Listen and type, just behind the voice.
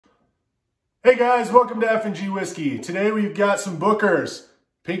Hey guys, welcome to F&G Whiskey. Today we've got some Booker's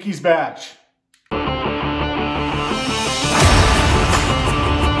Pinky's Batch.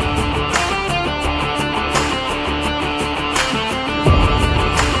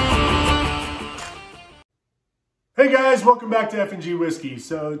 Hey guys, welcome back to F&G Whiskey.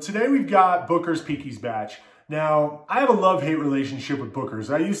 So today we've got Booker's Pinky's Batch. Now, I have a love-hate relationship with Booker's.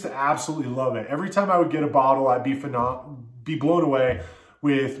 I used to absolutely love it. Every time I would get a bottle, I'd be blown away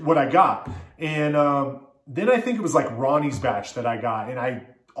with what I got. And then I think it was like Ronnie's batch that I got. And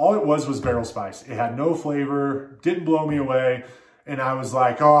all it was barrel spice. It had no flavor, didn't blow me away. And I was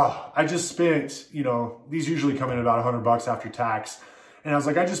like, oh, I just spent, these usually come in about $100 after tax. And I was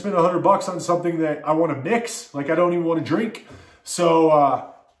like, I just spent $100 on something that I want to mix. Like I don't even want to drink.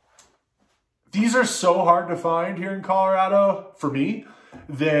 So these are so hard to find here in Colorado for me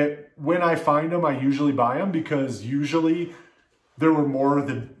that when I find them, I usually buy them because usually there were more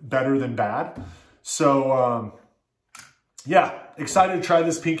than better than bad. So yeah, excited to try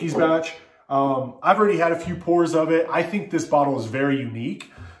this Pinky's Batch. I've already had a few pours of it. I think this bottle is very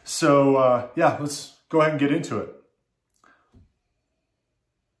unique. So yeah, let's go ahead and get into it.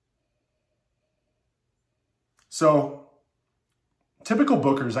 So typical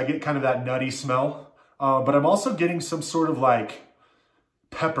Booker's, I get kind of that nutty smell, but I'm also getting some sort of like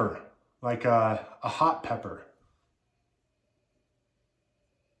pepper, like a hot pepper.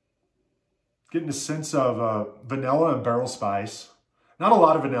 Getting a sense of vanilla and barrel spice. Not a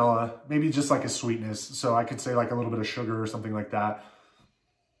lot of vanilla, maybe just like a sweetness. So I could say like a little bit of sugar or something like that.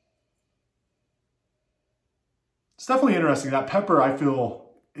 It's definitely interesting. That pepper I feel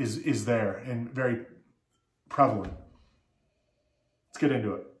is there and very prevalent. Let's get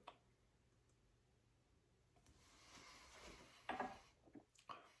into it.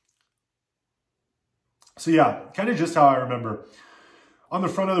 So yeah, kind of just how I remember. On the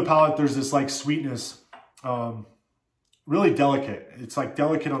front of the palate, there's this like sweetness, really delicate. It's like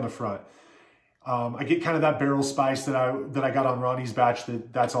delicate on the front. I get kind of that barrel spice that I got on Ronnie's batch.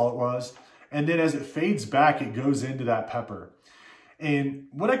 That's all it was. And then as it fades back, it goes into that pepper. And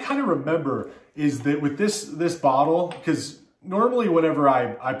what I kind of remember is that with this bottle, because normally whenever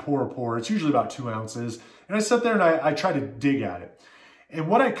I pour, it's usually about 2 ounces. And I sit there and I try to dig at it. And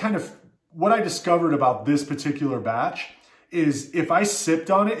what I discovered about this particular batch is if I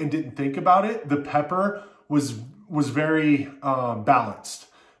sipped on it and didn't think about it, the pepper was very balanced.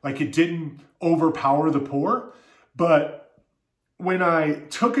 Like it didn't overpower the pour. But when I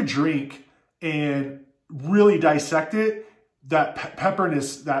took a drink and really dissect it, that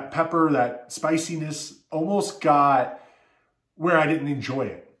pepperness, that spiciness almost got where I didn't enjoy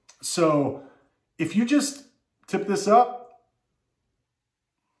it. So if you just tip this up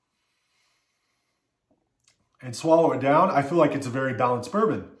and swallow it down, I feel like it's a very balanced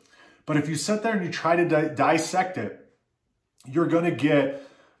bourbon. But if you sit there and you try to dissect it, you're going to get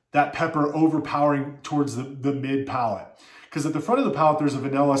that pepper overpowering towards the mid palate. Because at the front of the palate, there's a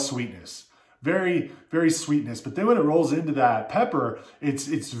vanilla sweetness. Very, very sweetness. But then when it rolls into that pepper, it's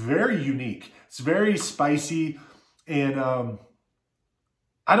very unique. It's very spicy. And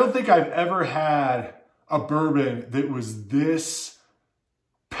I don't think I've ever had a bourbon that was this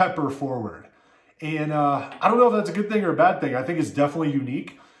pepper forward. And I don't know if that's a good thing or a bad thing. I think it's definitely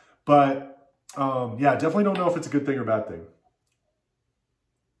unique. But yeah, definitely don't know if it's a good thing or a bad thing.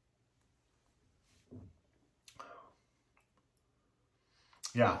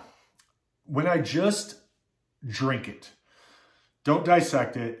 Yeah. When I just drink it, don't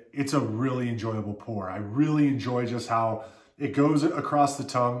dissect it, it's a really enjoyable pour. I really enjoy just how it goes across the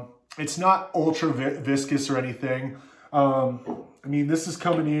tongue. It's not ultra viscous or anything. I mean, this is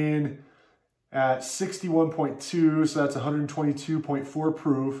coming in at 61.2, so that's 122.4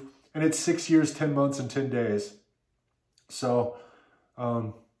 proof, and it's 6 years, 10 months, and 10 days. So,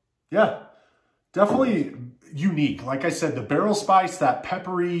 yeah, definitely unique. Like I said, the barrel spice, that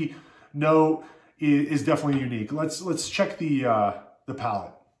peppery note is definitely unique. Let's check the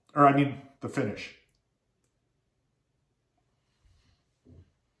palate, or I mean the finish.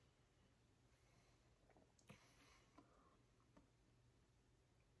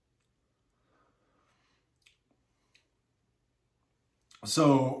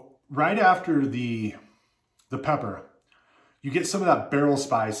 So right after the pepper, you get some of that barrel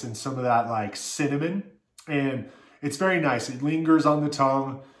spice and some of that like cinnamon, and it's very nice. It lingers on the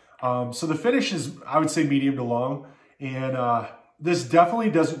tongue. So the finish is, I would say, medium to long. And this definitely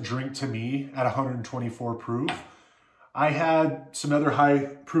doesn't drink to me at 124 proof. I had some other high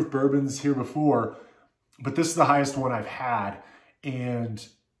proof bourbons here before, but this is the highest one I've had. And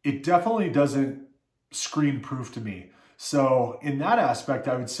it definitely doesn't scream proof to me. So in that aspect,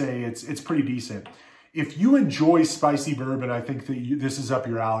 I would say it's pretty decent. If you enjoy spicy bourbon, I think that this is up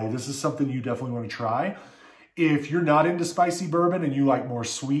your alley. This is something you definitely want to try. If you're not into spicy bourbon and you like more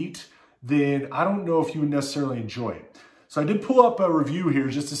sweet, then I don't know if you would necessarily enjoy it. So I did pull up a review here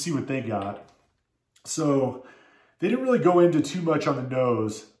just to see what they got. So they didn't really go into too much on the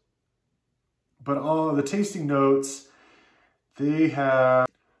nose, but on the tasting notes, they have,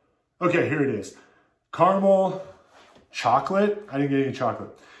 okay, here it is. Caramel, chocolate, I didn't get any chocolate.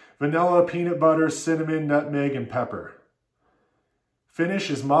 Vanilla, peanut butter, cinnamon, nutmeg, and pepper. Finish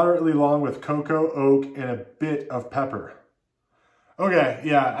is moderately long with cocoa, oak, and a bit of pepper. Okay,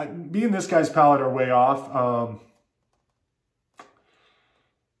 yeah, me and this guy's palate are way off.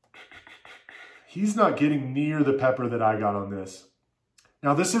 He's not getting near the pepper that I got on this.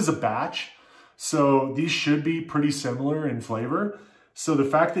 Now, this is a batch, so these should be pretty similar in flavor. So the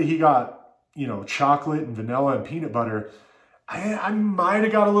fact that he got, you know, chocolate and vanilla and peanut butter, I might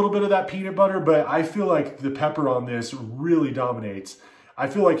have got a little bit of that peanut butter, but I feel like the pepper on this really dominates. I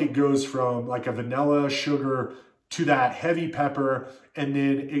feel like it goes from like a vanilla sugar to that heavy pepper, and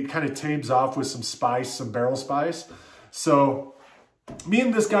then it kind of tames off with some spice, some barrel spice. So me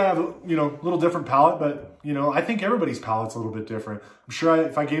and this guy have, you know, a little different palate, but, you know, I think everybody's palate's a little bit different. I'm sure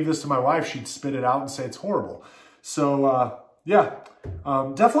if I gave this to my wife, she'd spit it out and say it's horrible. So, yeah,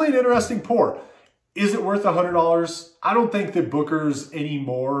 definitely an interesting pour. Is it worth $100? I don't think that Booker's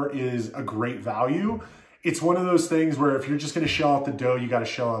anymore is a great value. It's one of those things where if you're just going to shell out the dough, you got to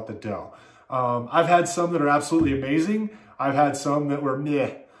shell out the dough. I've had some that are absolutely amazing. I've had some that were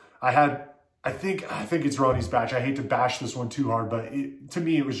meh. I think it's Ronnie's batch. I hate to bash this one too hard, but to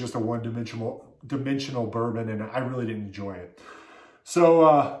me, it was just a one-dimensional bourbon, and I really didn't enjoy it.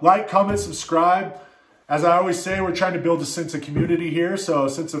 So like, comment, subscribe. As I always say, we're trying to build a sense of community here, so a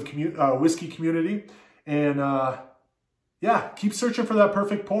sense of whiskey community. And yeah, keep searching for that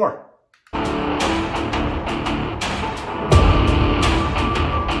perfect pour.